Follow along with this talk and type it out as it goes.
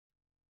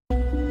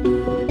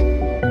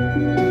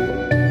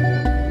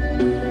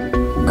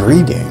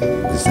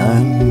Greetings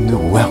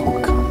and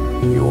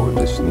welcome. You're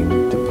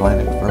listening to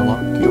Planet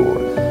Vrilock,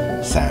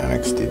 your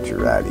Psionics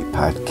Digerati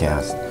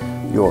podcast,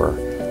 your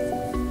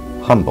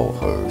humble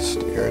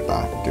host, Herr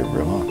Doktor von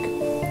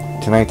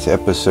Vrilock. Tonight's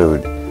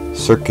episode,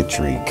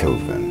 Circuitry,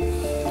 Coven.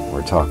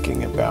 We're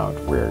talking about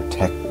where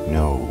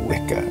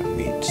techno-wicca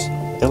meets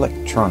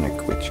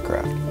electronic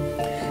witchcraft.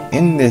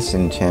 In this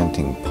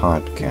enchanting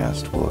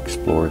podcast, we'll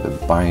explore the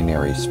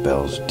binary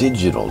spells,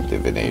 digital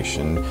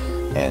divination,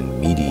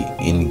 and meaty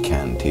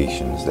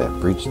incantations that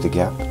bridge the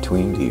gap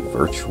between the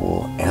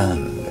virtual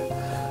and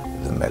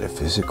the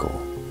metaphysical.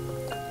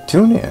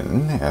 Tune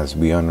in as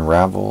we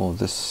unravel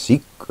the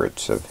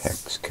secrets of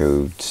hex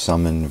code,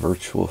 summon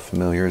virtual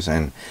familiars,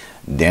 and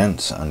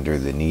dance under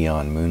the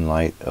neon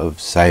moonlight of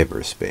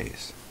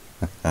cyberspace.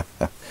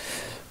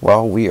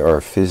 While we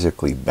are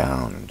physically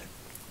bound,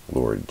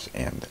 lords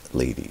and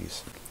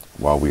ladies,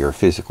 while we are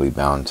physically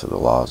bound to the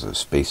laws of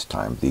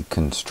space-time, the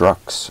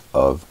constructs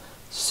of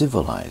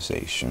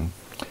civilization,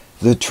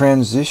 the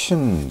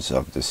transitions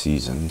of the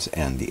seasons,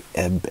 and the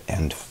ebb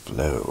and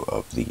flow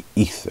of the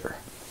ether,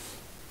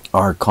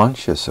 our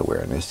conscious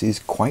awareness is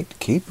quite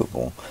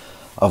capable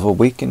of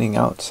awakening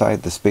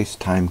outside the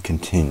space-time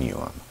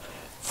continuum.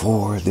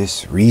 For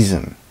this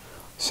reason,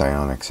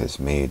 Psionics has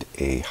made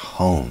a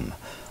home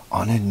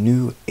on a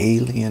new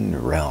alien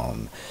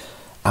realm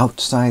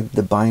outside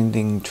the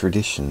binding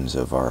traditions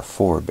of our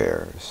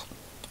forebears.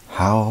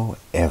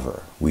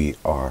 However, we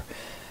are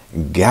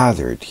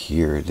gathered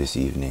here this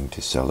evening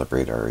to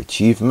celebrate our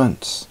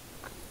achievements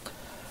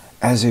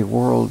as a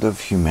world of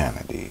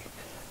humanity,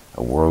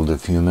 a world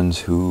of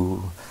humans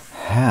who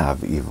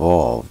have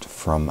evolved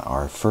from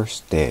our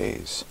first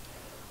days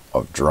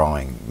of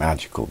drawing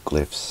magical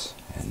glyphs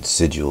and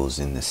sigils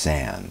in the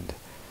sand,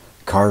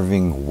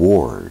 carving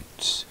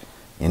wards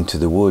into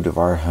the wood of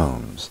our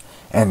homes,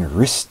 and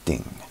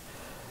risting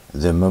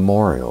the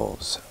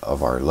memorials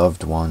of our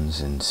loved ones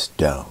in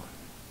stone.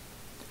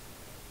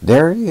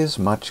 There is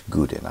much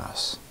good in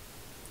us.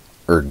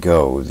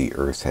 Ergo, the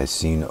earth has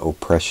seen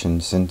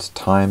oppression since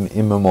time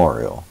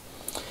immemorial.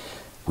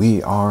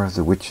 We are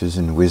the witches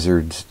and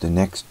wizards, the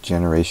next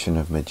generation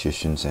of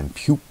magicians and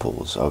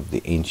pupils of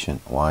the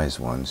ancient wise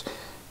ones,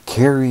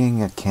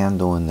 carrying a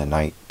candle in the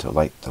night to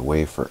light the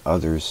way for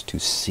others to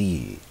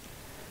see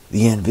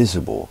the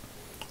invisible,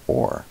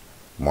 or,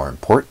 more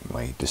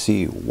importantly, to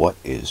see what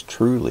is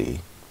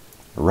truly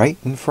right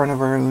in front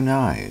of our own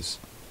eyes.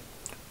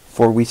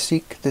 For we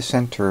seek the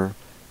center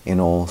in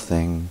all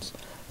things,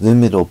 the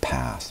middle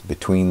path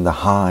between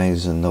the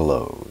highs and the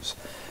lows,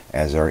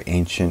 as our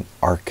ancient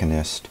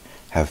arcanists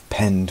have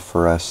penned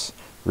for us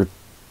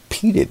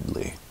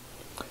repeatedly,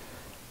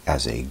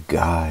 as a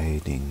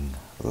guiding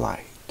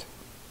light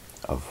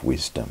of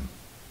wisdom.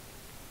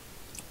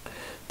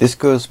 This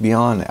goes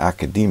beyond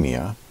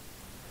academia,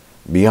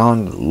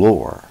 beyond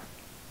lore.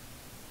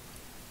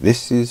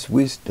 This is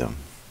wisdom,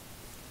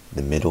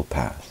 the middle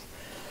path.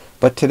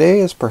 But today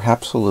is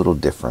perhaps a little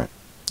different,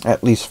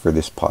 at least for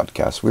this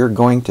podcast. We're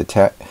going to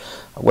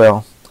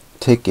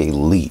take a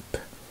leap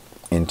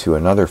into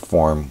another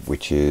form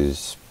which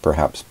is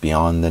perhaps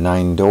beyond the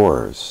 9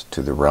 doors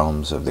to the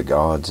realms of the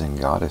gods and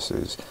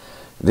goddesses.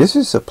 This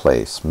is a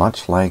place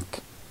much like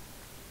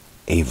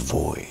a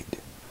void,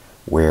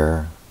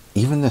 where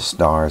even the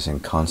stars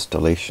and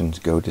constellations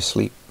go to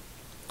sleep,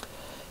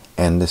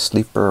 and the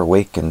sleeper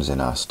awakens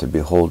in us to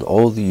behold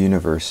all the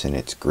universe in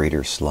its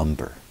greater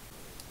slumber.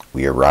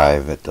 We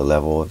arrive at the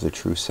level of the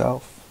true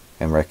self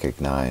and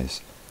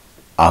recognize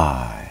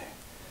I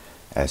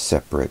as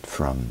separate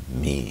from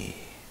me.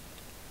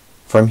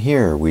 From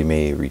here, we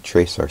may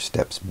retrace our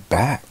steps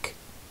back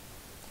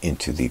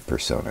into the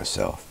persona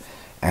self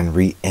and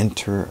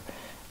re-enter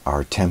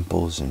our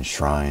temples and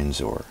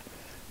shrines, or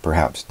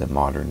perhaps the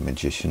modern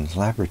magician's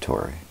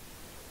laboratory.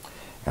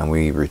 And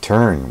we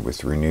return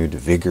with renewed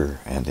vigor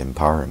and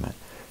empowerment,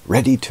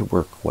 ready to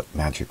work what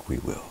magic we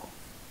will.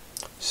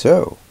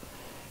 So,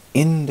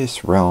 in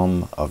this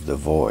realm of the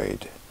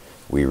void,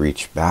 we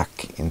reach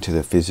back into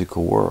the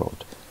physical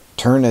world,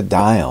 turn a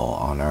dial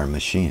on our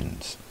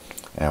machines,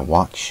 and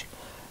watch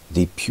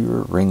the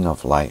pure ring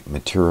of light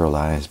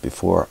materialize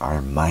before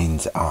our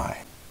mind's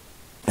eye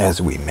as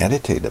we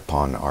meditate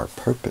upon our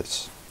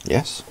purpose.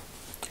 Yes?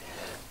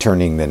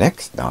 Turning the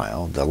next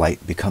dial, the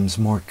light becomes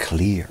more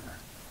clear.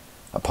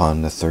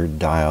 Upon the third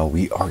dial,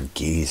 we are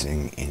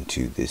gazing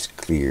into this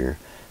clear,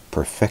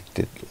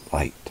 perfected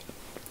light,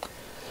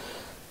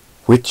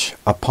 which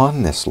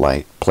upon this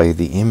light play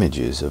the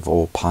images of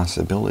all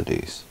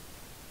possibilities.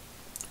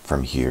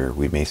 From here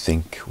we may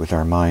think with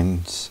our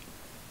minds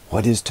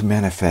what is to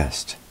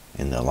manifest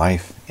in the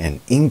life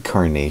and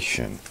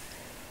incarnation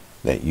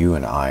that you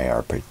and I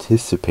are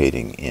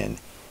participating in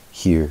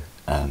here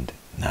and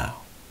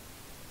now.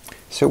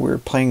 So we're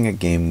playing a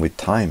game with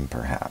time,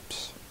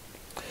 perhaps.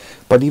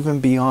 But even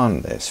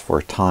beyond this,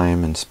 for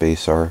time and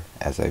space are,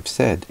 as I've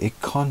said, a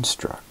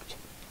construct.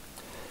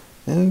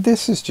 And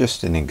this is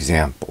just an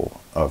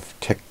example of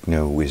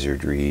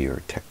techno-wizardry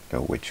or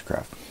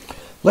techno-witchcraft.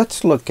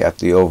 Let's look at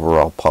the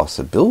overall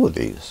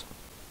possibilities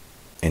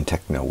in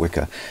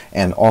Techno-Wicca,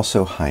 and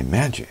also high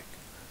magic,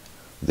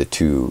 the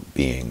two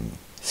being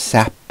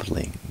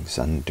saplings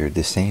under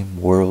the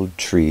same world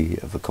tree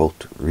of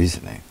occult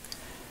reasoning.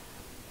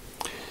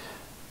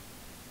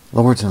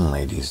 Lords and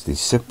ladies, the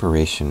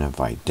separation of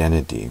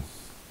identity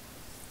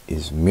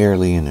is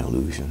merely an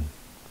illusion.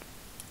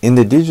 In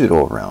the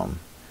digital realm,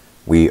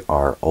 we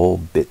are all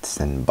bits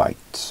and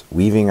bytes,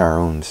 weaving our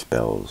own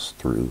spells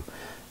through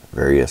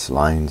various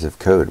lines of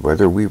code,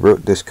 whether we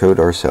wrote this code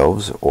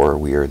ourselves or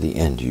we are the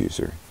end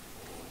user.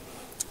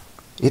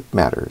 It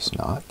matters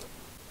not.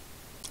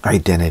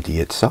 Identity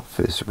itself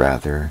is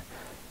rather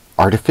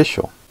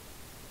artificial,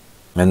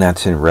 and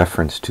that's in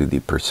reference to the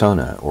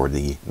persona or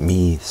the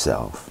me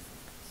self.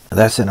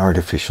 That's an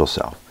artificial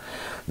self.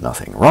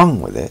 Nothing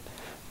wrong with it,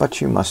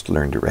 but you must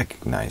learn to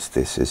recognize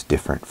this as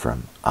different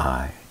from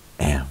I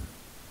am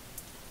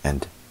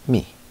and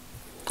me.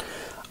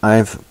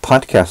 I've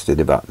podcasted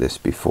about this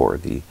before,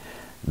 the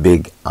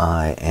big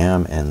I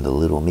am and the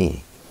little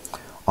me,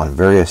 on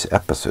various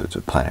episodes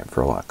of Planet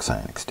Vrilock,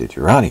 Psionics,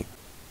 Digerati.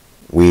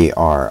 We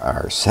are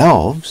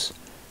ourselves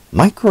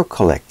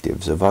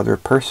micro-collectives of other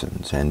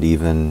persons and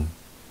even,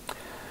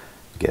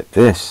 get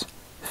this,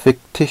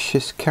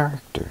 fictitious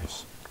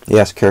characters.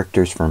 Yes,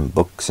 characters from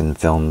books and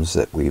films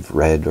that we've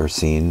read or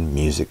seen,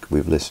 music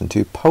we've listened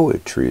to,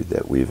 poetry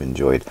that we've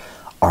enjoyed,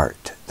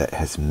 art that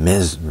has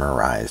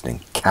mesmerized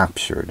and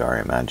captured our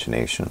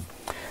imagination,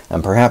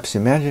 and perhaps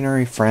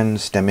imaginary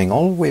friends stemming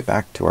all the way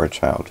back to our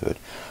childhood.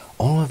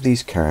 All of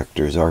these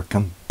characters are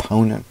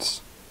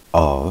components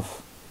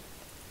of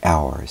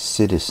our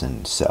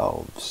citizen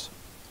selves,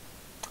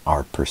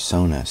 our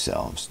persona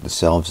selves, the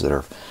selves that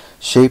are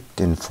shaped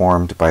and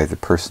formed by the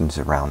persons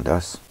around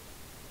us,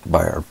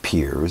 by our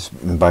peers,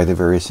 and by the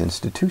various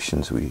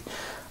institutions we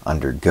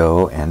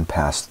undergo and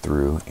pass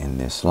through in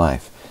this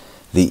life.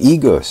 The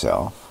ego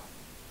self,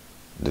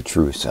 the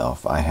true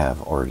self, I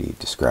have already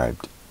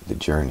described the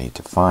journey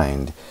to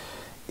find,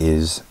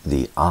 is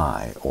the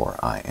I, or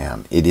I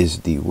am. It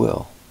is the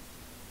will.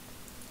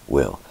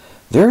 Will.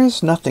 There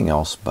is nothing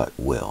else but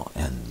will,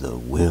 and the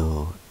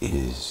will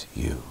is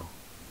you.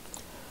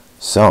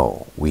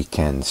 So, we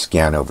can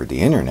scan over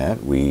the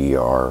internet. We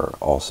are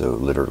also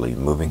literally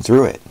moving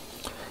through it,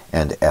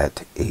 and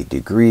at a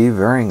degree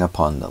varying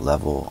upon the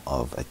level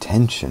of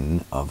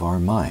attention of our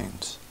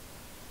minds.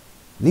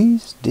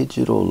 These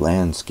digital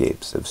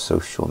landscapes of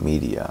social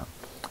media,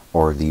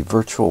 or the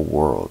virtual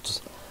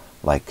worlds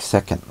like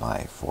Second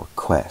Life or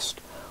Quest,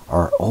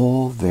 are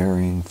all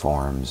varying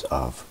forms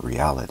of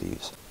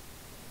realities.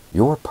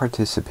 Your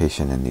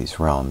participation in these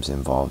realms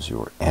involves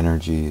your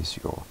energies,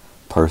 your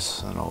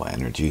personal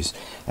energies,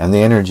 and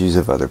the energies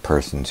of other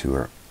persons who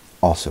are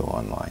also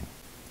online.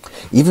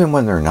 Even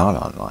when they're not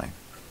online,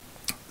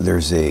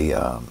 there's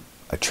a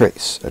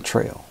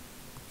trail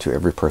to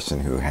every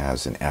person who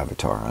has an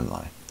avatar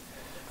online.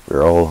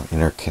 We're all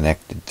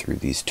interconnected through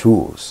these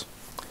tools,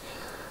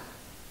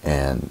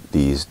 and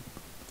these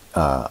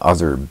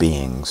other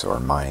beings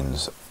or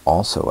minds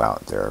also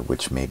out there,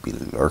 which may be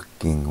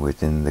lurking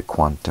within the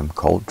quantum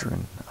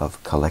cauldron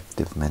of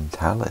collective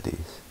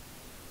mentalities.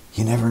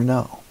 You never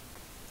know.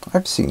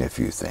 I've seen a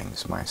few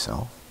things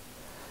myself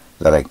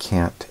that I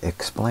can't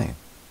explain,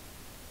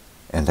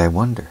 and I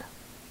wonder.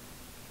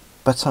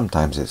 But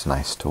sometimes it's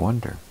nice to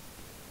wonder.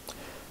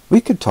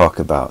 We could talk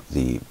about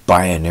the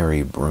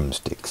binary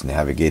broomsticks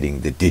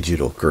navigating the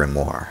digital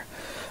grimoire,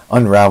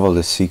 unravel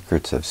the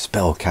secrets of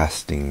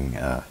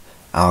spellcasting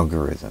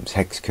algorithms,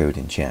 hex code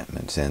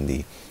enchantments, and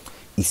the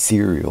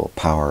ethereal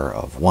power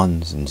of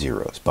ones and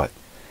zeros. But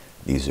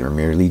these are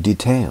merely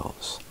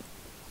details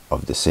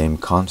of the same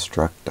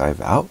construct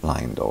I've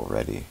outlined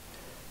already.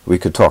 We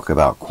could talk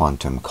about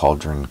Quantum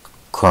Cauldron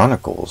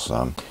Chronicles,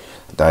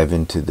 dive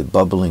into the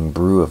bubbling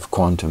brew of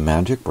quantum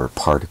magic where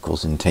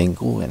particles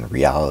entangle and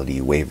reality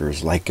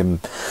wavers like a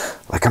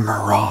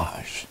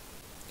mirage.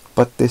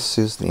 But this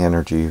is the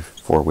energy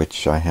for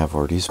which I have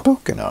already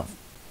spoken of.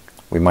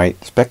 We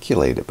might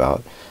speculate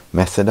about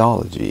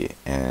methodology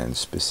and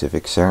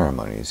specific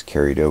ceremonies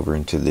carried over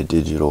into the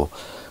digital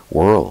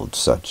world,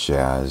 such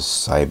as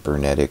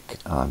cybernetic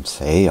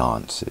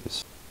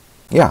seances.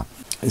 Yeah,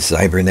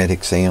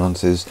 cybernetic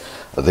seances,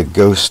 the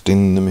ghost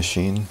in the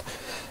machine.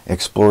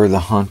 Explore the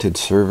haunted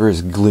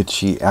servers,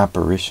 glitchy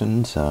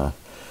apparitions,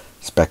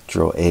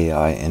 spectral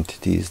AI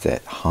entities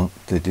that haunt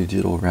the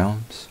digital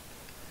realms.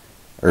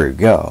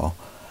 Ergo,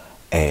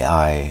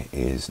 AI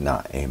is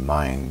not a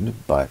mind,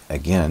 but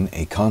again,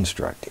 a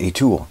construct, a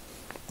tool.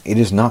 It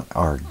is not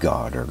our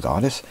god or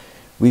goddess.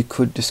 We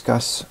could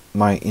discuss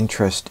my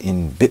interest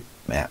in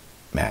bitmap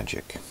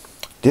magic.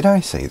 Did I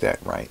say that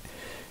right?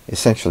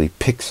 Essentially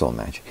pixel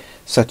magic,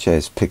 such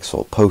as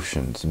pixel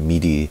potions,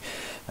 meaty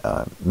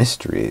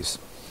mysteries.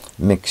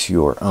 Mix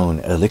your own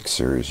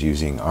elixirs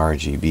using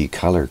RGB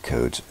color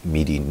codes,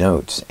 meaty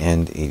notes,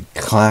 and a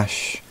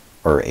clash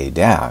or a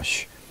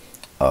dash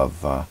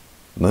of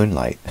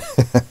moonlight,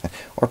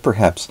 or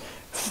perhaps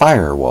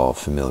firewall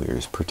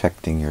familiars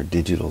protecting your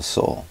digital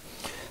soul.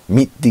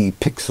 Meet the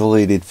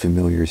pixelated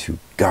familiars who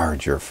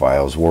guard your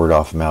files, ward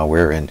off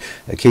malware, and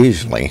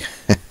occasionally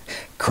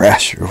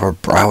crash your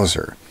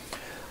browser.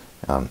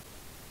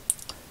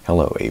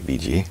 Hello,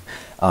 AVG.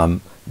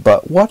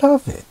 But what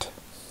of it?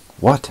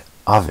 What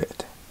of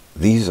it?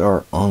 These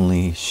are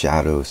only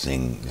shadow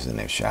things in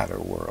a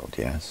shadow world,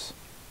 yes?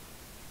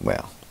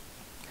 Well,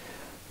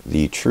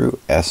 the true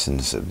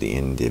essence of the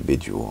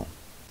individual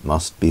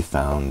must be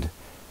found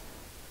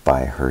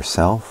by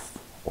herself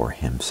or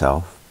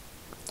himself,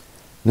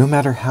 no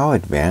matter how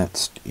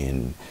advanced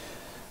in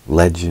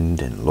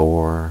legend and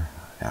lore,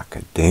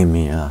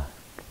 academia,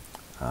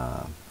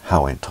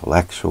 how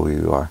intellectual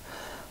you are,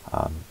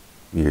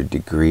 your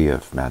degree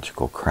of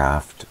magical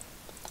craft,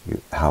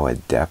 how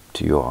adept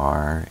you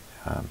are,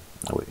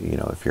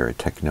 if you're a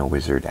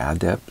techno-wizard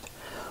adept,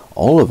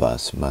 all of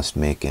us must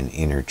make an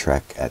inner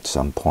trek at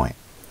some point.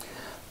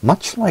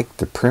 Much like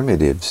the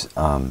primitives'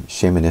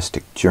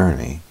 shamanistic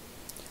journey,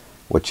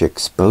 which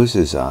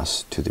exposes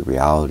us to the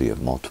reality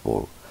of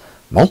multiple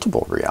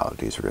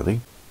realities, really,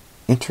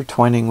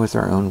 intertwining with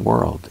our own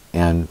world,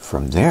 and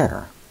from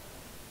there,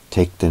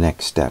 take the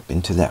next step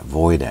into that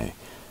void I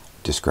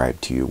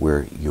described to you,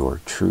 where your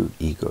true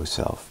ego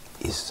self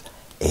is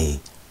a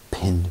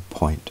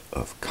pinpoint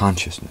of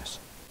consciousness,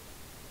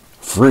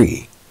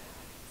 free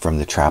from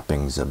the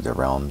trappings of the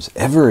realms,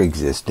 ever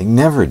existing,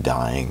 never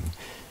dying,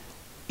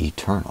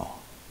 eternal.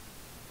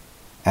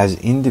 As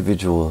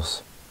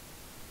individuals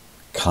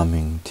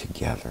coming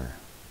together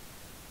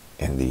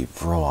in the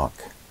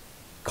Vrilock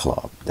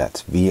Club,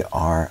 that's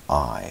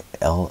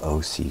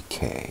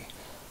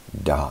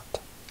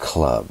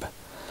VRILOCK.club,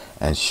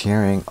 and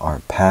sharing our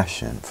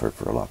passion for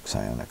Vrilock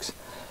Psionics,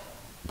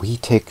 we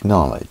take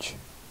knowledge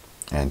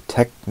and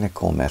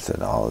technical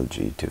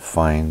methodology to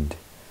find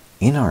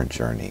in our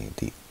journey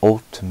the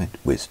ultimate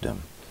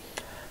wisdom.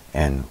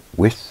 And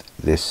with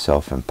this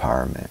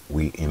self-empowerment,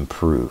 we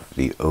improve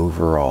the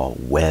overall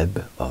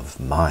web of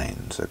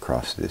minds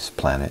across this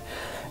planet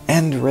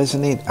and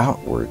resonate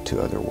outward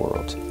to other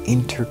worlds,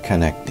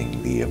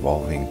 interconnecting the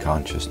evolving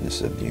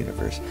consciousness of the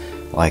universe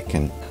like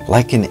an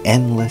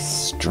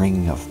endless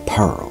string of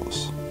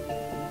pearls.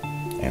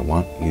 I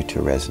want you to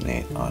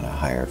resonate on a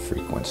higher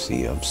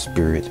frequency of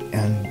spirit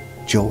and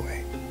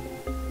joy.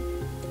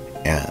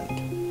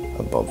 And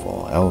above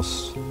all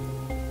else,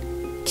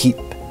 keep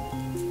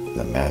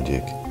the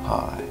magic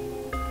high.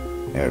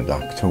 Herr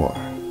Doktor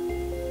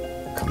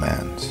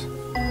commands.